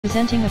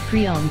Presenting a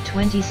pre-owned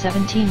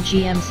 2017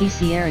 GMC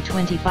Sierra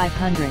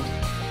 2500.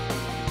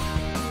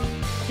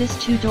 This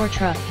two-door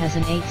truck has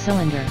an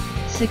 8-cylinder,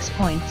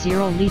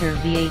 6.0-liter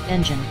V8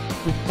 engine,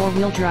 with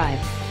 4-wheel drive,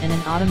 and an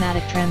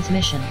automatic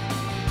transmission.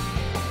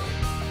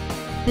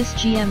 This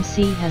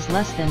GMC has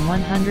less than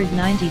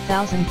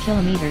 190,000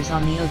 kilometers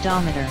on the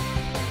odometer.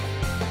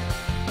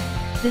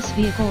 This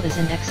vehicle is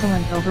in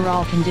excellent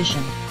overall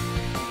condition.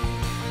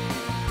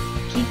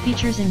 Key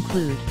features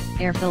include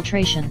air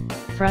filtration,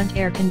 front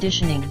air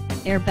conditioning,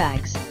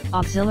 airbags,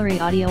 auxiliary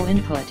audio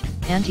input,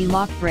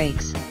 anti-lock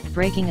brakes,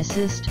 braking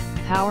assist,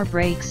 power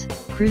brakes,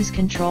 cruise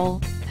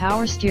control,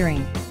 power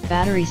steering,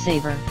 battery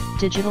saver,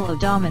 digital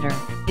odometer,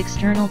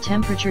 external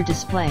temperature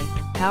display,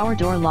 power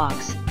door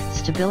locks,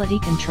 stability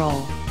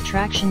control,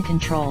 traction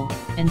control,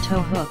 and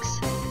tow hooks.